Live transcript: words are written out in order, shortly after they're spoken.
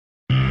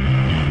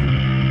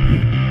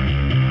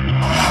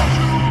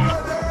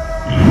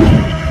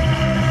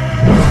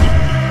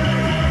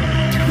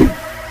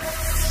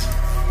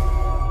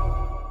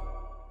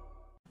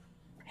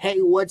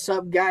What's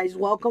up, guys?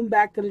 Welcome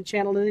back to the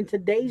channel, and in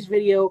today's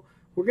video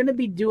we're going to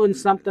be doing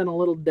something a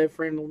little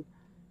different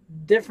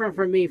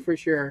for me for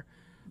sure.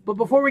 But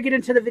before we get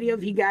into the video,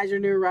 if you guys are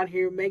new around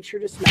here, make sure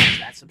to smash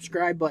that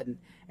subscribe button,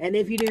 and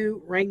if you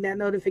do, ring that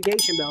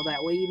notification bell.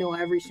 That way you know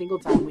every single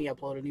time we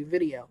upload a new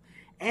video.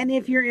 And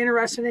if you're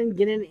interested in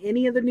getting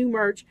any of the new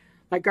merch,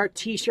 like our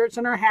t-shirts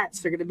and our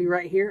hats, they're going to be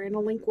right here, and a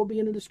link will be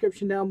in the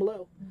description down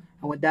below.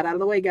 And with that out of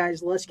the way,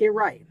 guys, let's get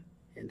right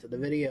into the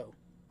video.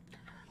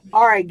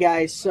 Alright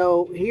guys,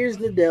 so here's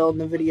the deal in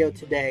the video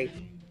today.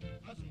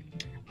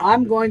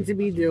 I'm going to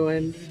be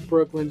doing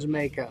Brooklyn's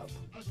makeup.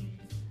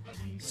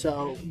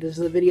 So this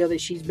is a video that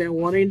she's been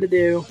wanting to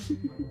do,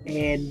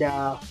 and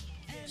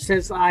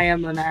since I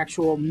am an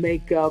actual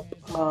makeup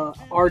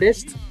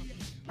artist,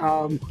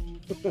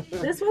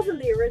 this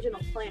wasn't the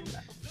original plan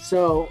though.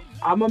 So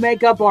I'm a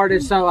makeup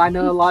artist, so I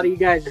know a lot of you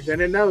guys are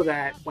gonna know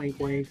that. Wink,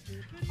 wink.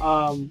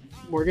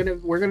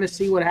 We're gonna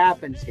see what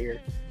happens here.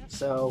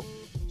 So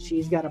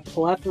she's got a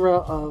plethora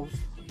of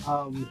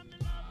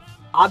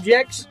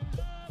objects,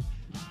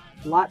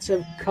 lots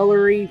of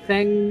colory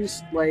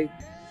things like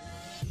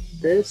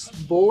this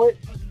bullet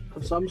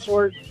of some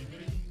sort,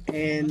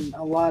 and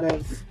a lot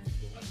of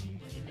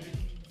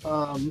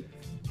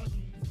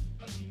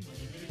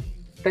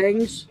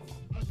things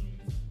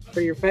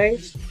for your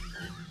face.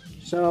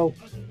 So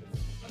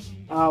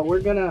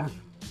we're gonna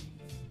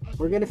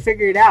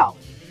figure it out.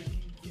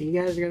 You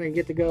guys are gonna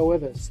get to go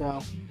with us.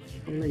 So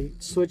I'm going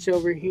to switch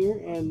over here,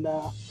 and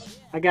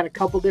I got a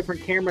couple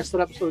different cameras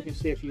set up so we can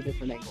see a few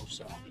different angles.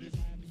 So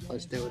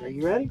let's do it. Are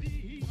you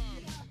ready?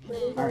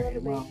 Alright,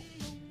 well,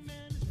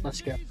 let's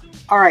go.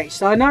 Alright,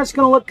 so I know it's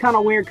going to look kind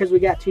of weird because we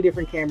got two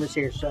different cameras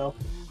here. So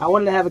I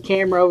wanted to have a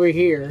camera over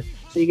here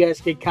so you guys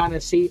could kind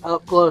of see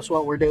up close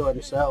what we're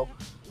doing. So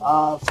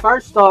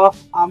first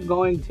off, I'm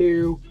going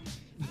to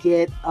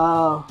get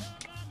a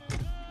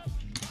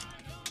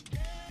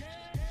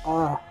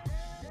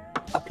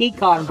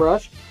pecan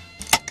brush.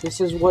 This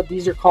is what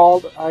these are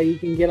called. You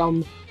can get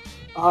them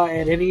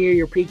at any of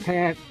your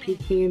pecan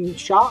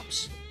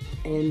shops,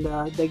 and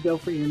they go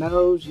for your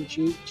nose and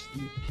cheeks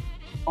and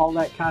all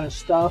that kind of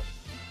stuff.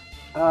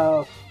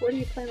 What do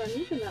you plan on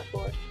using that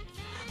for?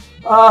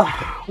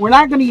 We're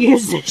not going to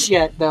use this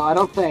yet, though. I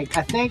don't think.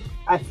 I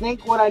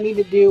think what I need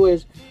to do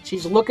is,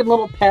 she's looking a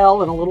little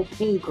pale and a little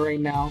pink right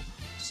now,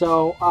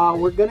 so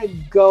we're going to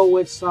go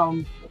with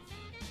some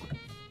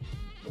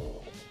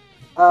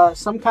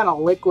kind of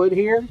liquid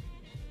here.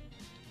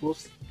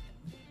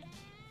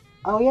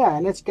 Oh yeah,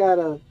 and it's got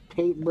a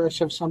paintbrush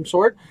of some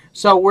sort.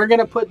 So we're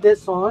gonna put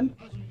this on.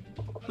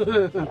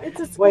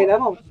 Wait, I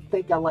don't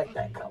think I like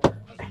that color.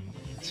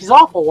 She's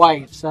awful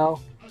white, so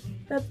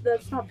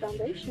that's not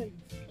foundation.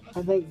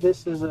 I think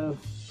this is a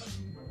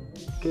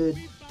good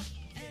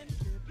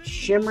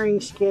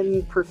shimmering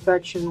skin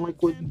perfection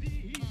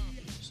liquid.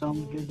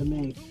 Sounds good to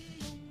me.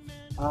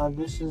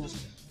 This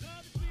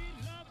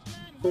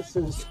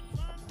is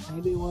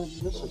maybe what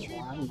this is for.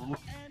 I don't know.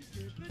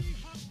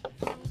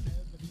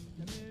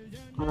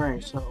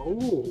 Alright, so,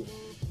 ooh,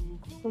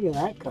 look at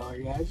that color,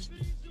 guys.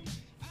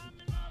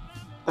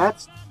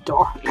 That's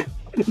dark.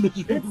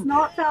 It's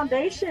not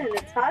foundation,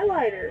 it's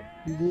highlighter.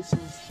 This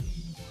is,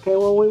 okay,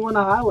 well, we want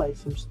to highlight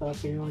some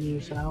stuff here on you,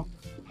 so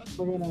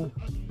we're going to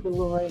put a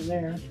little right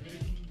there,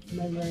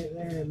 maybe right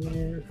there and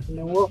there, and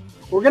then we're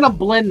going to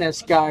blend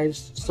this,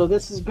 guys, so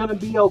this is going to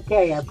be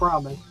okay, I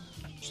promise.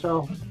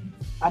 So,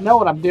 I know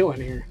what I'm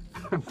doing here.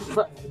 I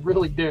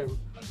really do.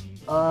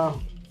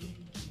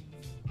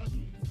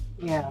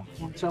 Yeah,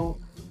 so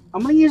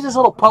I'm going to use this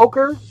little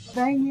poker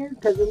thing here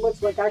because it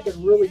looks like I could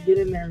really get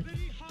in there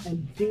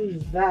and do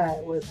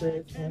that with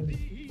it. And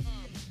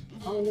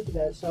oh, look at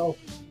that. So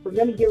we're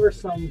going to give her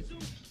some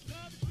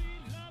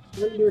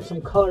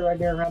color right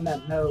there around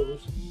that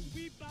nose.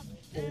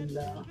 And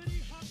I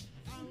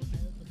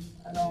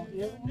don't,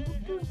 yeah,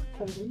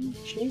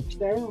 cheeks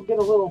there. We'll get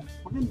a little,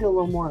 we're going to do a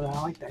little more of that.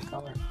 I like that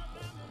color.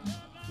 I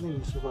think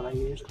this is what I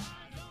used.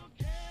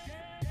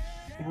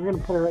 And we're going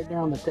to put it right there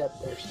on the tip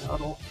there, so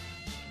it'll.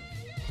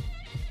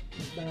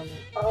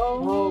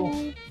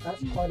 Oh,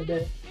 that's quite a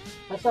bit.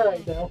 That's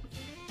alright though.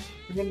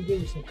 We're going to give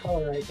you some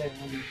color right there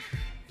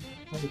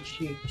on the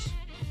cheeks.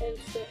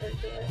 This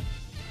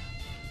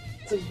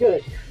is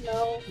good.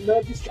 No,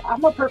 just,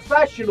 I'm a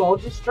professional.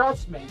 Just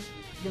trust me.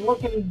 You're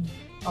looking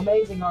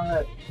amazing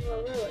already.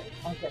 Oh, really?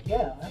 Okay,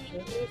 yeah,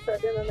 absolutely. You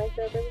start doing the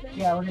makeup every day?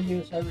 Yeah, we're going to do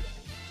this every day.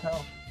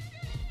 So,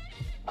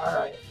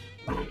 alright.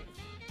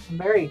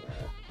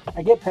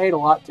 I get paid a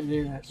lot to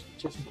do this,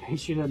 just in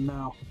case you didn't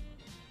know.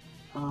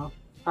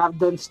 I've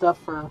done stuff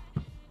for a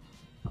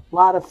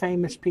lot of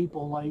famous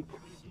people like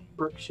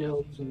Brooke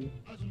Shields and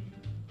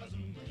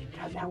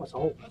God, that was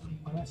old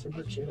when I said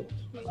Brooke Shields.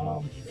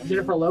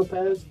 Jennifer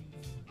Lopez,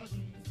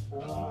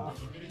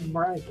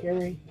 Mariah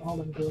Carey, all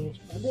them girls.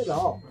 I did it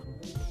all.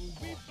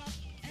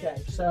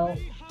 Okay, so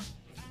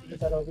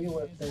put that over your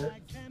lip there.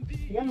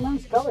 You got a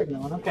nice color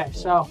going. Okay,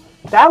 so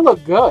that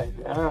looked good.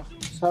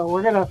 So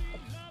we're gonna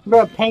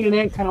paint it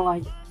in kind of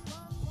like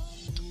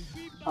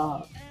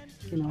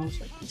you know,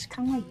 it's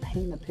kind of like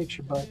painting a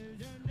picture, but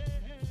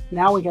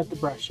Now we got the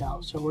brush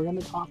out, so we're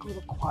gonna talk a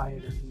little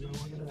quieter.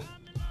 We're gonna,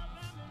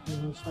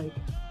 it's like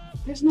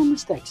there's no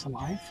mistakes in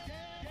life.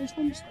 There's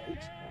no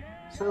mistakes.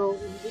 So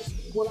we just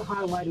want to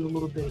highlight it a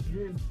little bit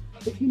here. And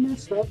if you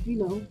messed up,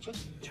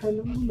 just turn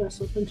the little mess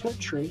up into a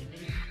tree.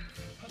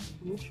 A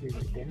little tree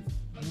right there.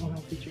 You know how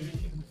picture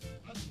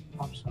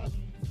pops up.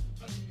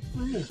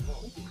 Oh, yeah,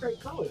 that's a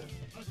great color.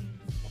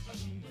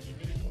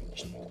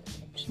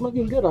 It's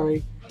looking good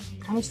already.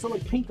 Kind of still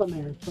like pink on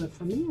there, but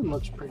for me it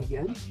looks pretty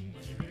good.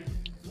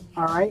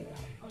 Alright,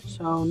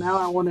 so now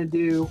I want to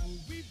do,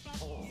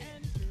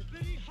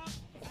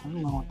 I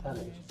don't know what that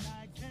is.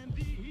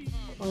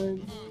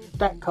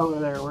 That color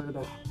there, we're going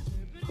to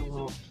put a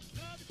little,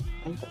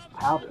 I think that's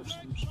powder of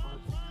some sort.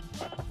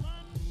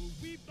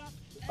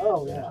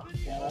 Oh yeah,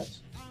 that's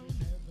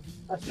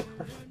perfect.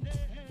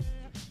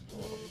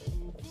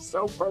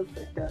 So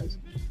perfect, guys.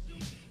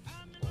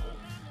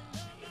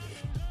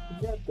 We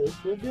got this,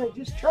 we're good,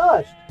 just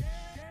trust.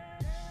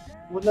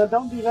 Well, no,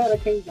 don't do that. I'm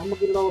gonna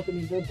get it all up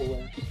in your dimple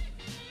there.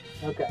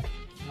 Okay.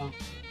 No.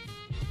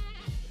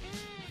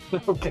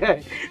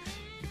 Okay.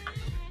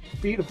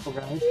 Beautiful,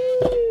 guys.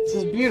 This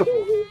is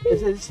beautiful.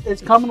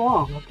 It's coming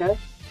along. Okay.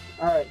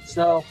 All right.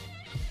 So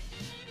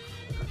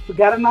we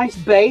got a nice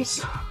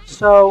base.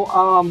 So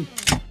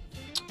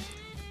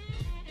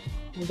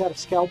we got a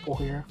scalpel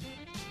here.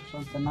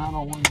 Something I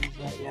don't want to use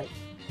that yet.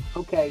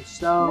 Okay.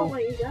 So I don't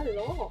want to use that at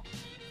all.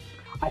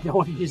 I don't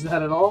want to use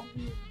that at all.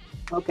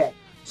 Okay.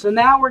 So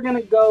now we're going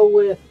to go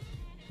with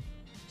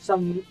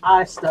some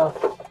eye stuff.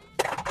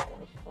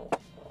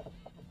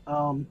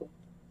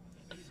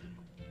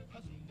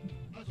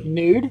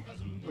 Nude.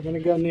 We're going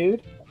to go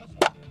nude.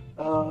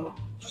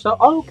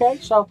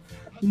 So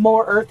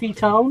more earthy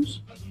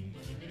tones.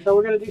 So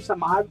we're going to do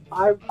some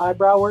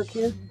eyebrow work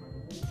here.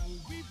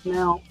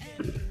 Now,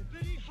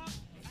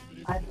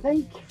 I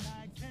think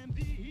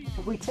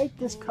if we take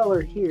this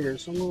color here,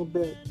 it's a little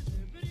bit,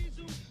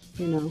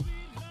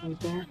 right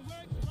there.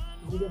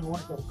 We're going to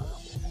work a little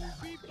bit of that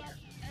right there.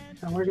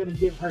 And we're going to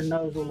give her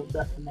nose a little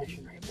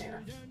definition right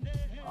there.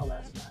 Oh,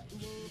 that's nice.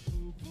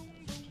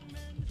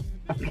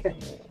 Okay.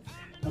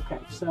 Okay,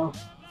 so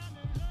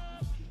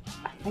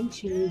I think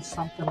she needs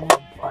something a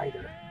little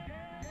brighter.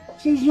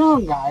 She's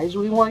young, guys.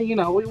 We want,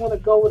 we want to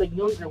go with a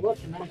younger look,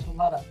 and that's a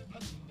lot of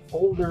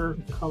older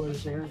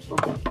colors there. It's a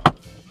little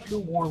too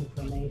warm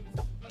for me.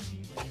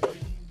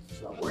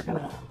 So we're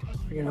gonna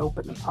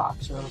open the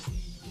box of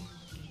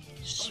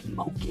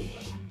Smoky.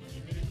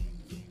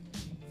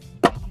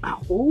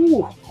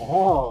 Ooh,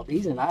 oh,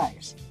 these are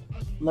nice.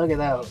 Look at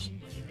those.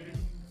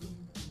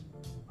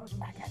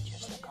 I got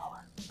just the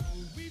color.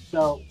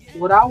 So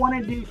what I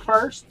want to do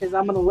first is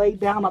I'm going to lay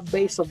down a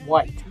base of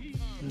white.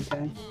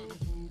 Okay.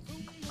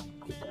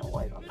 Get that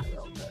white on there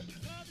a little bit.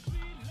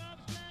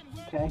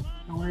 Okay.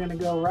 And we're going to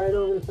go right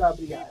over the top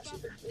of the eyes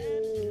here.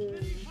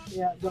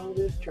 Yeah, don't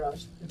just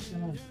trust. It's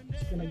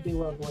gonna be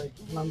lovely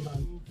when I'm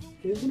done.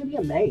 You're gonna be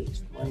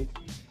amazed. Like,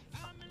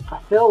 I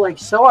feel like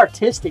so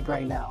artistic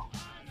right now.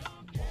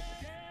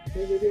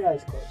 Okay, get your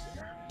eyes closed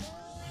there.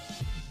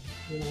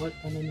 You know what?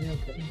 I'm in there.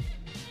 Okay.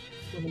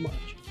 A little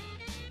much.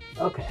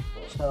 Okay,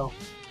 so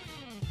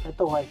got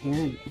the white here.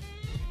 And,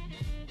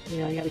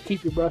 you gotta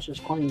keep your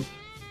brushes clean.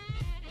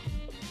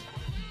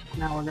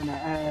 Now we're gonna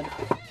add.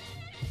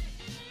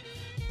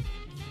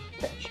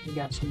 Okay, we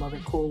got some other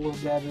cool little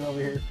gadget over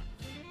here.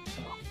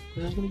 So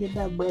we're just gonna get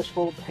that brush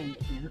full of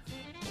paint here.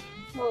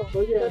 Oh,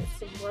 look at that,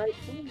 some bright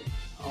paint.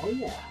 Oh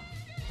yeah.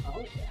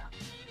 Oh yeah.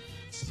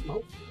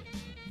 Smoke.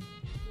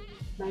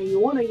 Now you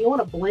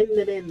wanna blend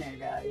it in there,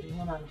 guys. You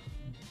wanna.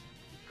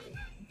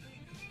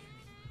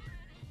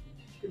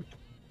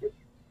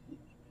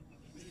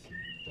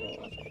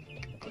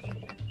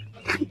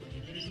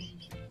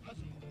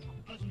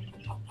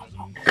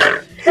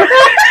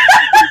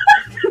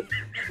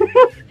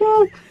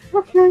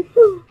 Okay,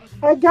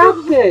 I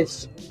got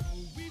this.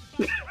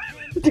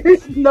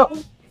 There's no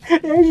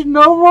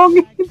wrong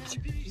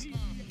answers.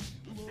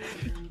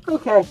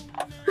 Okay.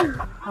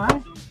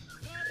 Alright.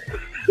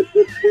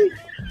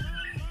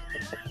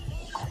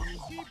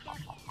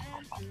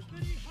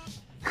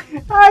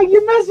 Alright,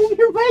 you're messing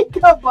your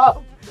makeup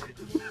up.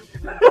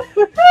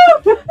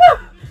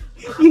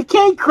 You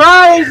can't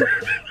cry.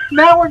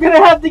 Now we're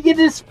gonna have to get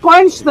this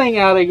sponge thing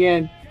out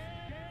again.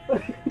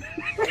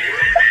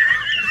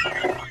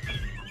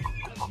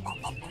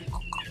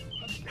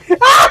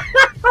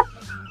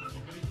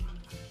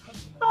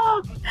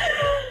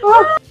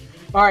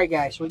 Alright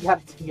guys, we got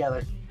it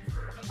together.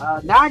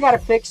 Now I gotta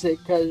fix it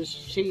because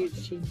she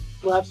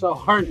laughed so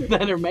hard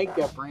that her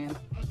makeup ran.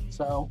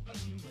 So,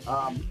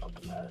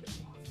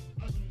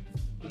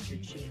 get your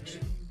cheeks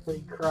where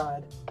you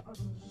cried.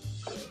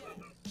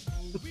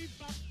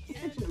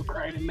 She's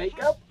crying in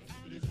makeup.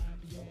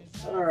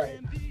 Alright.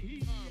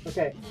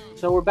 Okay,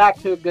 so we're back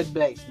to a good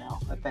base now,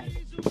 I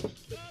think.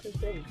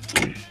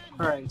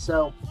 Alright,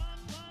 so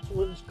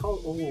we'll just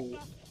call it.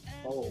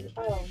 Oh. Oh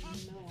no.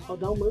 Oh,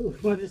 don't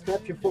move. We'll just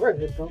tap your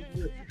forehead. Don't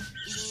move.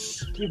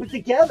 Shh, keep it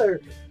together.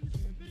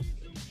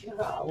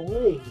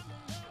 Golly.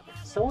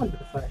 So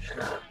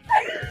unprofessional.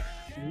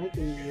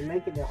 You're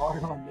making it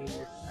hard on me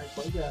here.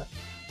 Alright,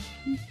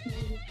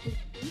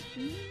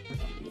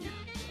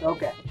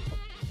 okay.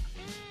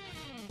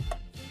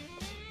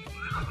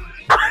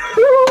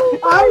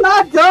 I'm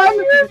not done!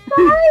 You're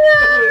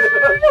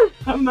fired!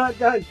 I'm not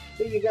done.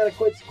 So you gotta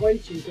quit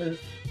squinching because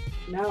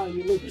now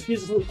you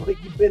just look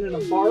like you've been in a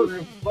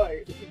barroom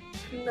fight.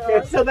 No.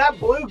 Okay, so that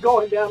blue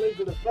going down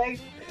into the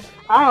face,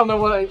 I don't know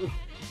what I...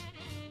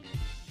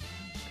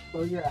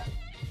 Close your eyes.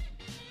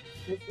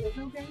 It's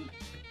okay.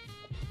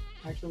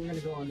 Actually, we're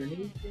gonna go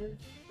underneath here.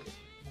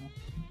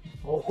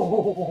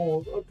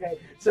 Oh, okay.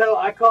 So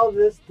I call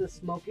this the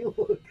smoky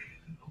look.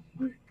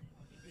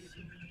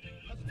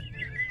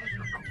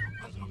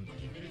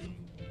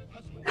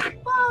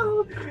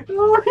 Oh,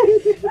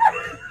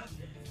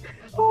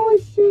 oh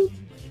shoot.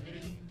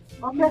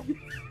 Okay.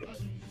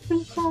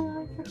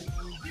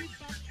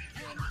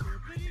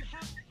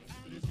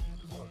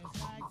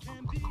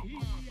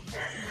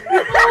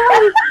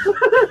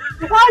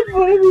 I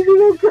believe you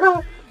didn't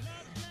cry.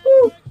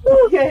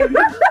 Okay.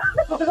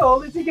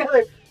 Hold it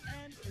together.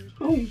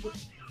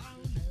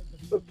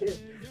 Okay.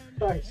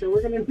 Alright, so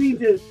we're gonna need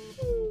to.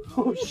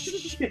 Oh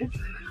shit.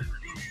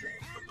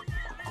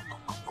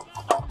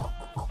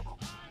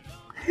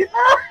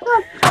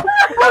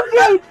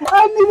 Okay,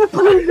 I need a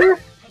cleaner.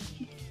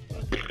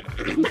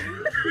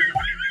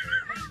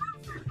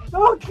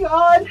 Oh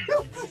god.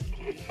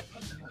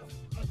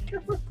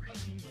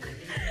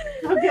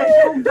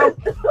 Okay, don't.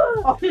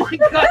 Oh my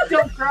god,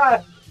 don't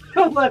cry.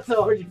 Don't let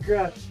somebody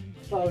cry.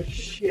 Oh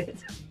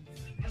shit.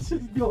 This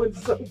is going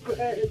so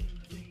bad.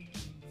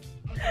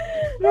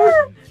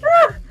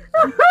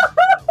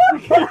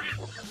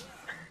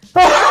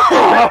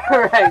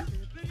 Alright.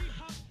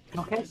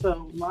 Okay,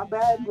 so my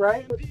bad,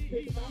 right?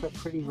 It's a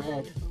pretty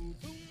red.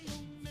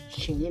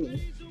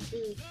 Shanny.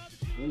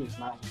 Shanny's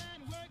nice.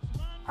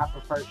 I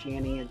prefer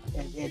Shanny.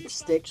 It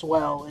sticks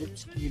well.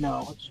 It's, you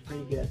know, it's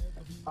pretty good.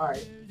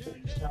 Alright,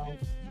 so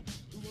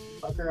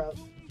fuck her up.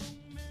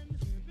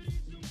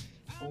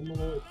 Hold my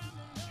nose.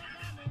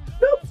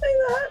 Don't say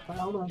that.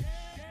 Hold on.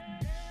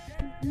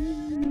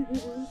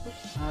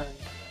 Alright.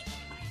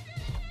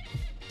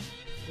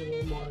 A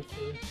little more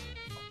too.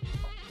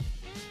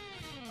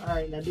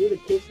 Alright, now do the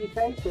kissy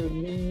face or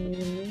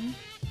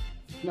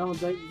no,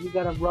 you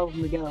gotta rub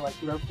them together like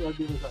rub do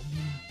this like.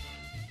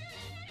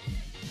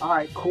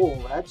 Alright,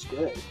 cool, that's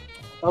good.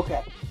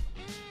 Okay.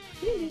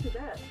 You didn't do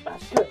that.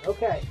 That's good,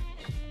 okay.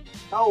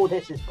 Oh,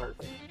 this is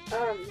perfect.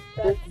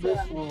 That's,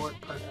 this will work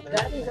perfect.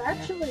 that is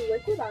actually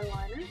liquid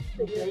eyeliner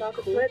that you're about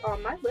to put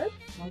on my lips.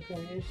 Okay,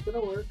 it's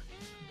gonna work.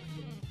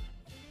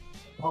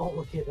 Oh,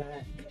 look at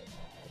that.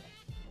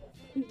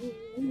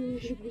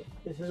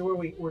 This is where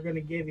we're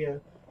gonna give you,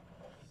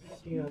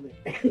 you know, the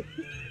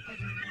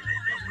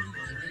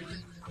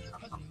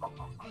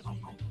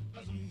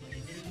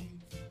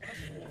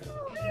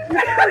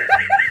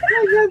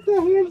I got the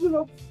hands in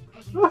them.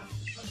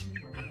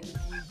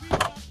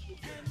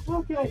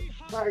 Okay,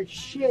 alright,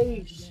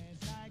 shakes.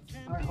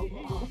 Alright, hold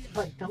on.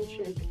 Alright, don't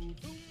shake.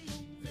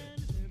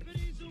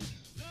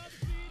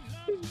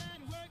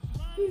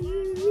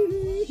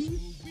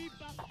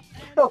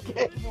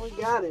 Okay, we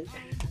got it.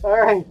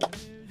 Alright.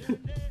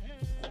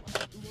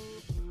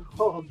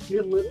 Oh,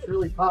 your lips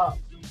really pop.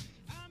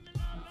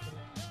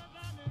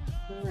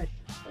 Alright.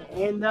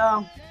 And,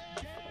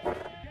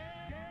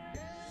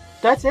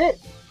 that's it.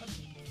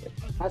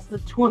 That's the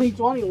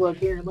 2020 look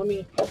here. Let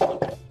me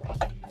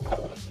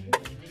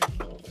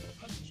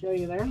show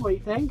you there. What do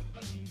you think?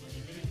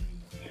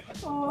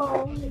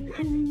 Oh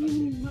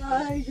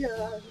my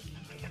god.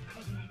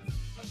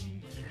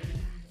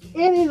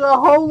 It is a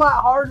whole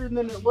lot harder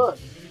than it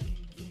looks.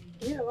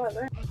 Yeah, what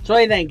that? So what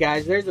do you think,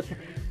 guys?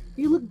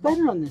 You look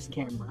better on this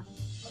camera.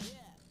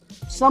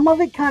 Some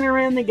of it kind of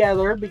ran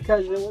together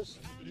because it was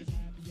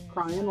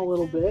crying a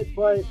little bit,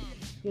 but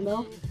you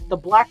know, the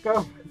black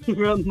go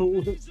around the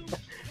lips.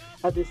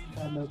 I just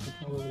had no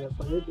control over that,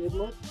 but it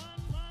looks.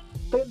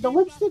 The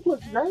lipstick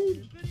looks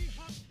great.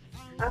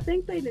 I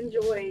think they'd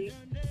enjoy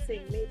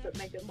seeing me put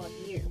makeup on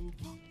you.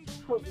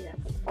 Oh yes.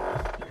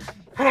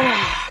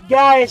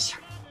 Guys,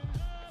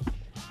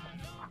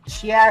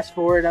 she asked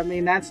for it. I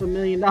mean, that's $1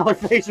 million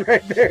face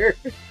right there.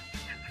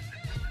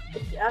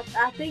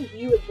 I think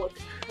you would look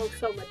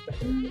so much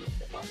better with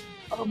makeup on.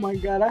 Oh my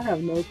god, I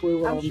have no clue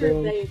what I'm sure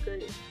doing. they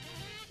agree.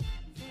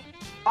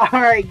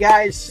 Alright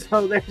guys,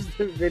 so there's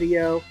the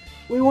video.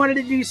 We wanted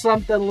to do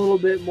something a little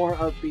bit more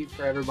upbeat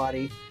for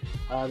everybody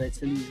that's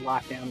in these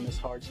lockdown, this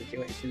hard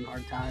situation,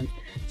 hard times.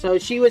 So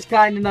she was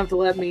kind enough to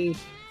let me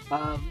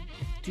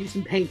do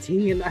some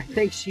painting, and I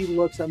think she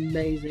looks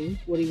amazing.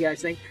 What do you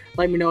guys think?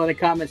 Let me know in the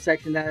comment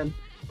section down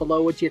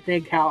below what you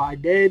think, how I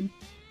did.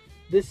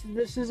 This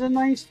is a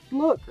nice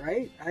look,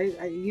 right?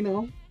 I you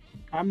know,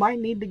 I might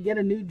need to get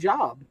a new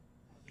job,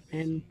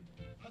 and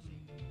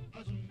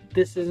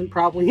this isn't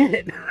probably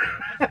it.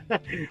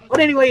 But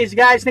anyways,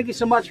 guys, thank you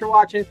so much for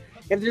watching.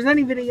 If there's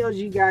any videos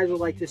you guys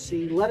would like to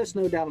see, let us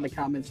know down in the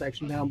comment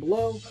section down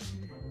below.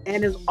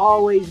 And as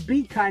always,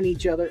 be kind to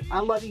each other. I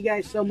love you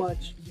guys so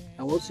much,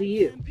 and we'll see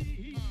you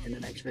in the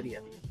next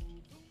video.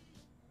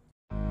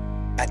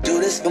 I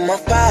do this for my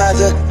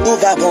father, who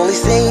I've only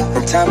seen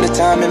from time to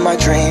time in my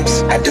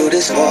dreams. I do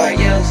this for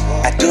you.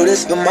 I do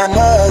this for my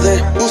mother,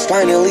 who's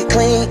finally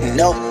clean,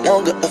 no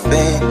longer a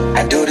fiend.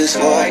 I do this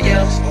for you.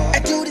 I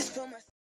do